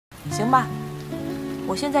行吧，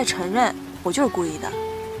我现在承认，我就是故意的。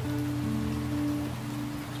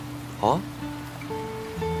好啊，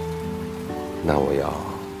那我要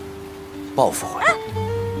报复回来。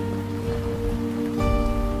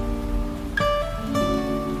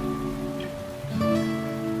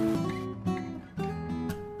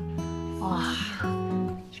哇，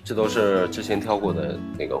这都是之前挑过的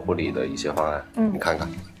那个婚礼的一些方案，你看看。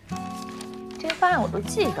这些方案我都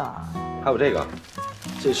记得。还有这个，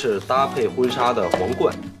这是搭配婚纱的皇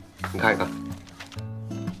冠，你看一看。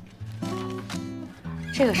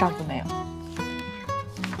这个上次没有。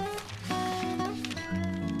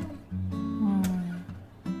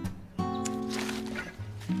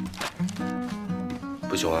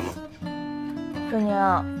不喜欢吗？郑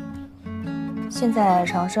宁，现在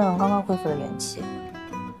长胜刚刚恢复了元气，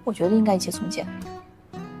我觉得应该一切从简。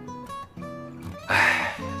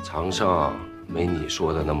哎，长胜没你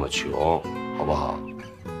说的那么穷，好不好？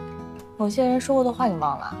某些人说过的话你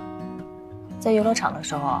忘了？在游乐场的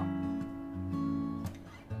时候，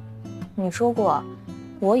你说过，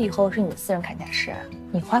我以后是你的私人砍价师，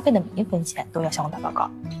你花费的每一分钱都要向我打报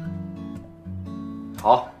告。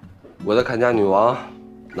好，我的砍价女王，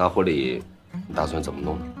那婚礼你打算怎么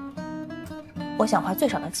弄呢？我想花最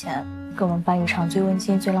少的钱，给我们办一场最温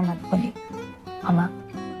馨、最浪漫的婚礼，好吗？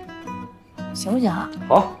行不行啊？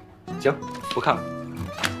好，行，不看了。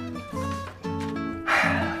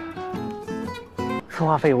策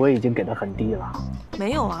划费我已经给的很低了。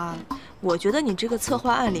没有啊，我觉得你这个策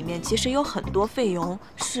划案里面其实有很多费用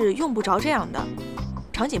是用不着这样的。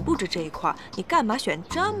场景布置这一块，你干嘛选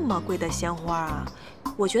这么贵的鲜花啊？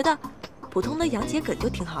我觉得普通的洋桔梗就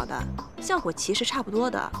挺好的，效果其实差不多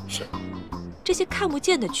的。是。这些看不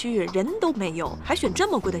见的区域人都没有，还选这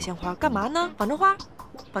么贵的鲜花干嘛呢？仿真花，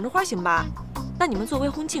仿真花行吧？那你们作为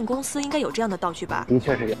婚庆公司应该有这样的道具吧？的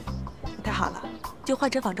确是有。太好了，就换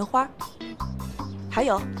成仿真花。还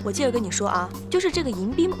有，我接着跟你说啊，就是这个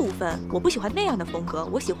迎宾部分，我不喜欢那样的风格，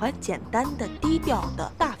我喜欢简单的、低调的、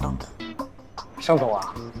大方的。盛总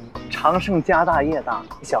啊，长盛家大业大，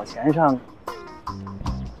小钱上。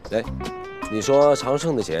哎，你说长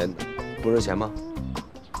盛的钱不是钱吗？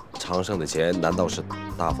长盛的钱难道是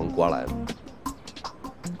大风刮来的？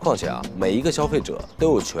况且啊，每一个消费者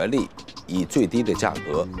都有权利以最低的价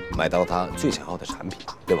格买到他最想要的产品，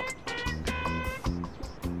对吧？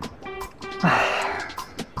唉，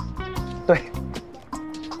对，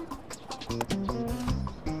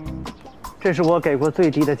这是我给过最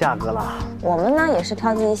低的价格了。我们呢也是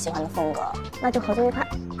挑自己喜欢的风格，那就合作愉快。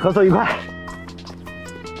合作愉快，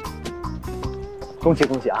恭喜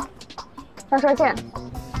恭喜啊！到时候见。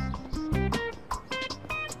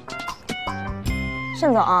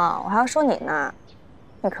盛总，我还要说你呢，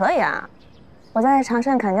你可以啊！我在长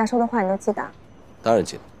盛砍价说的话你都记得？当然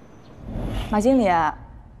记得。马经理，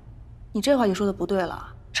你这话就说的不对了。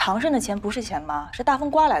长盛的钱不是钱吗？是大风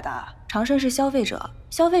刮来的。长盛是消费者，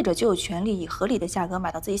消费者就有权利以合理的价格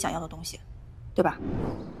买到自己想要的东西，对吧？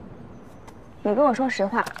你跟我说实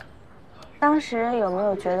话，当时有没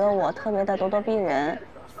有觉得我特别的咄咄逼人，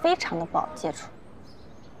非常的不好接触？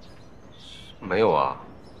没有啊。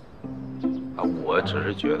我只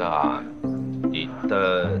是觉得啊，你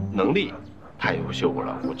的能力太优秀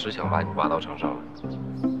了，我只想把你挖到场上来。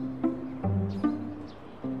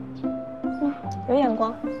有眼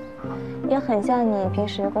光，也很像你平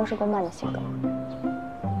时公事公办的性格。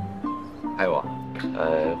还有啊，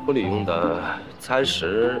婚礼用的餐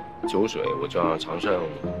食、酒水，我就让长盛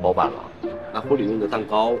包办了。那婚礼用的蛋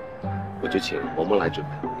糕，我就请萌萌来准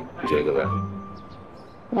备，你觉得怎么样？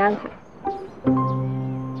你安排。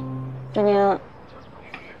郑宁，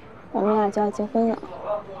我们俩就要结婚了，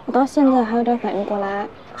我到现在还有点反应过来，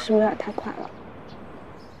是不是有点太快了？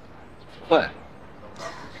快。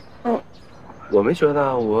我没觉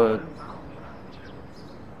得，我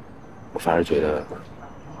反而觉得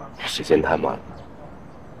时间太慢了。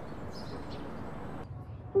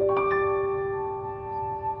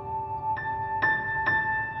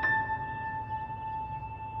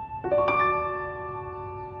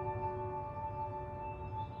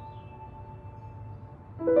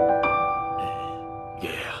爷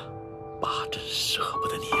爷啊，爸真是舍不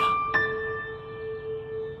得你呀。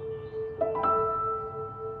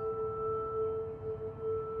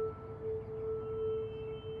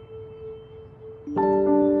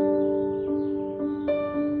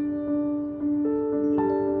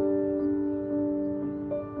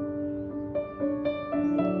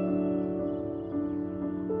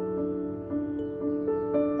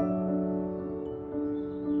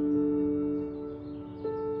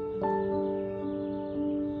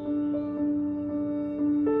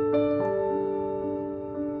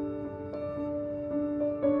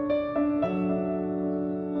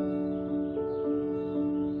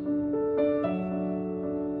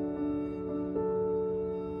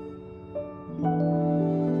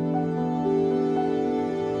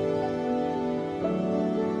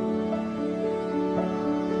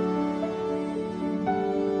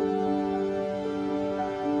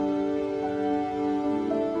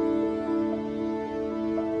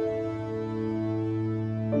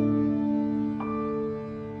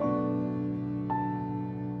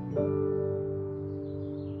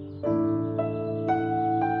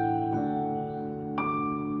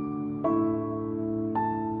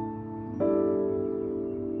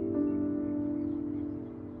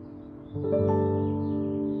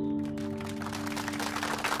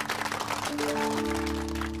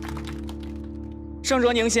盛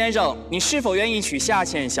哲宁先生，你是否愿意娶夏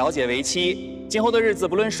倩小姐为妻？今后的日子，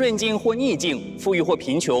不论顺境或逆境，富裕或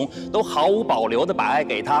贫穷，都毫无保留地把爱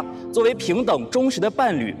给她，作为平等忠实的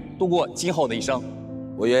伴侣，度过今后的一生。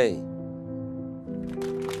我愿意。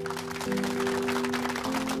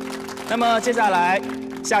那么接下来，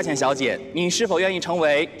夏倩小姐，你是否愿意成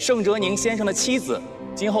为盛哲宁先生的妻子？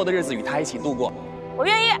今后的日子与他一起度过？我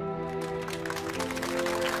愿意。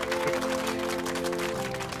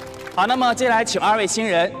好，那么接下来请2位新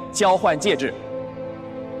人交换戒指。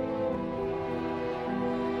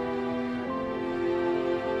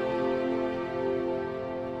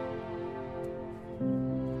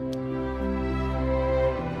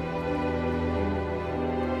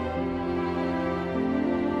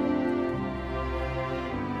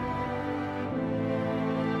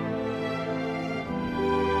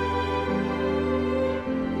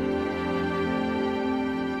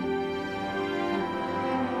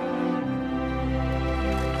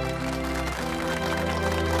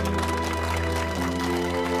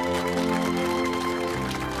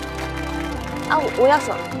啊，我要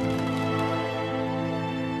手。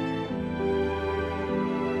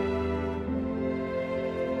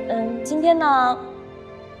今天呢，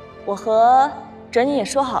我和哲宁也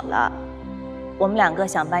说好了，我们2个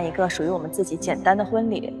想办一个属于我们自己简单的婚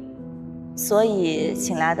礼，所以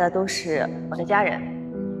请来的都是我的家人，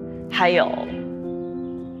还有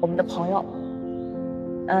我们的朋友。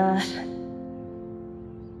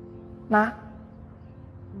妈。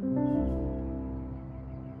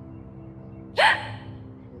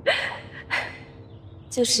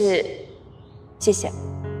就是谢谢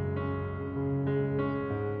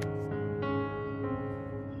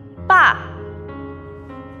爸，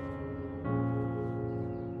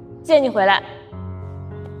谢谢你回来。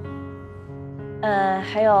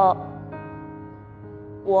还有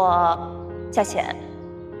我夏浅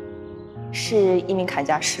是一名砍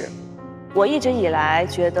价师，我一直以来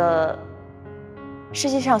觉得世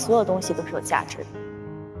界上所有东西都是有价值的，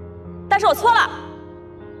但是我错了。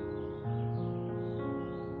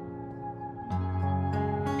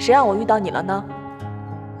谁让我遇到你了呢？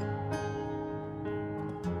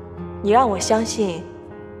你让我相信，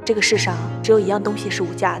这个世上只有一样东西是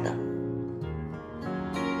无价的，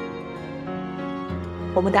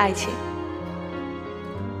我们的爱情。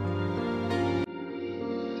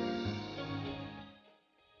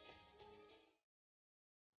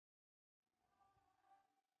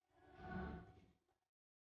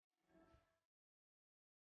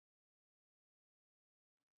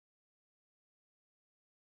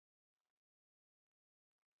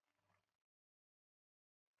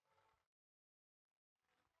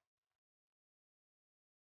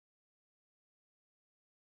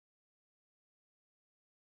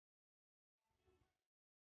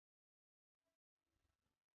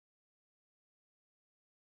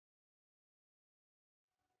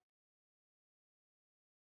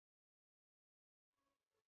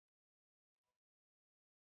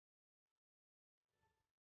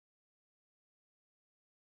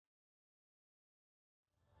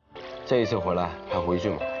这一次回来还回去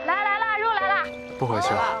吗？来肉来了，不回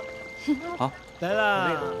去了。好，来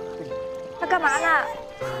啦！他干嘛呢？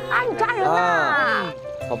啊，你抓人呢！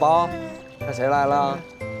宝宝，看谁来了？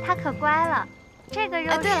他可乖了。这个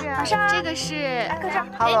肉是，对了，马上这个是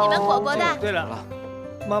给你们火锅的。对了，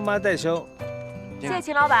妈妈代收。谢谢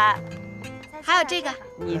秦老板。还有这个，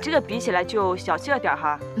你这个比起来就小气了点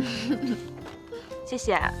哈。谢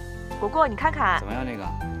谢。果果，你看看怎么样？这个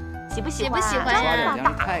喜不喜欢？喜不喜欢？让你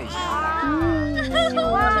看一下。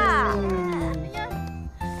哇，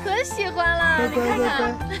可喜欢了，你看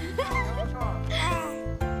看。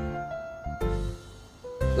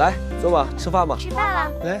来，坐吧，吃饭吧。吃饭了，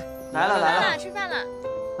来了，吃饭了。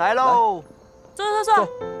来喽！坐。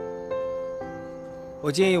我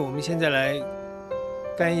建议我们现在来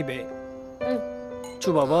干一杯，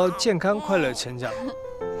祝宝宝健康快乐成长，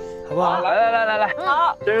好不好？来，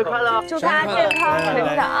好，生日快乐！祝他健康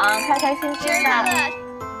成长，开开心心的。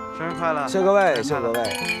生日快乐！谢各位，谢各位。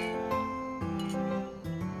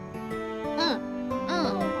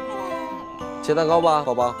切蛋糕吧，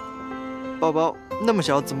宝宝。宝宝那么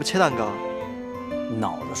小，怎么切蛋糕？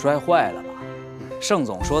脑子摔坏了吧？盛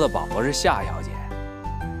总说的宝宝是夏小姐。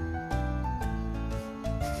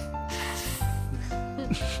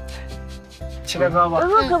切蛋糕吧。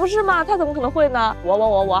可不是嘛，他怎么可能会呢？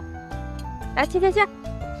我，来切。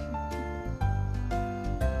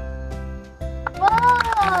哇！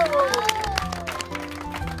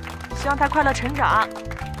希望他快乐成长。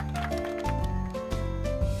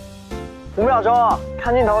 5秒钟，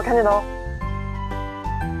看镜头。看他，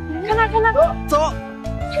走。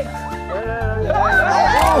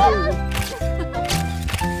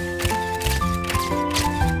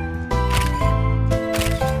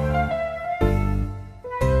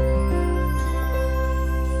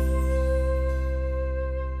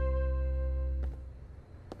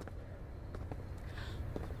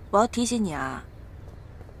我要提醒你啊，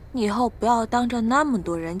你以后不要当着那么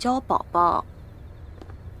多人叫我宝宝，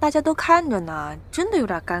大家都看着呢，真的有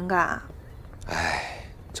点尴尬。哎，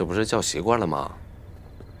这不是叫习惯了吗？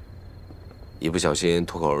一不小心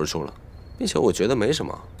脱口而出了，并且我觉得没什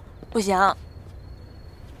么。不行。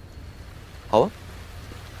好啊。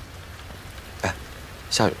哎，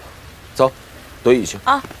下雨了，走，躲雨去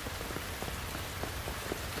啊。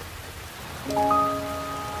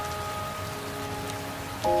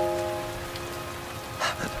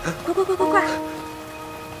快！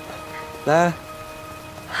来，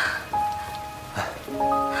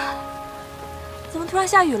怎么突然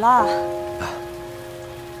下雨了？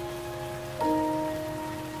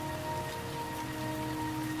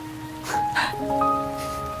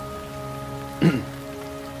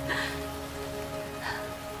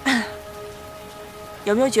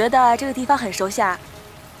有没有觉得这个地方很熟悉啊？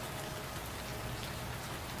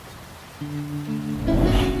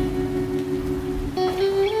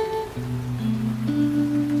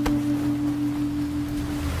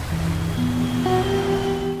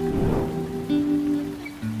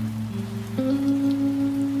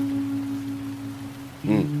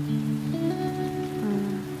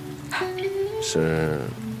是，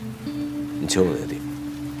你亲我那个地方。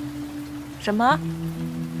什么？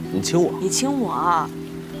你亲我？你亲我？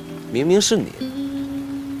明明是你。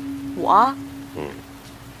我？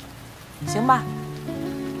行吧，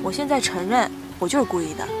我现在承认，我就是故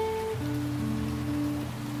意的。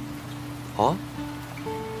好啊，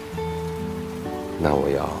那我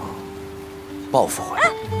要报复回来。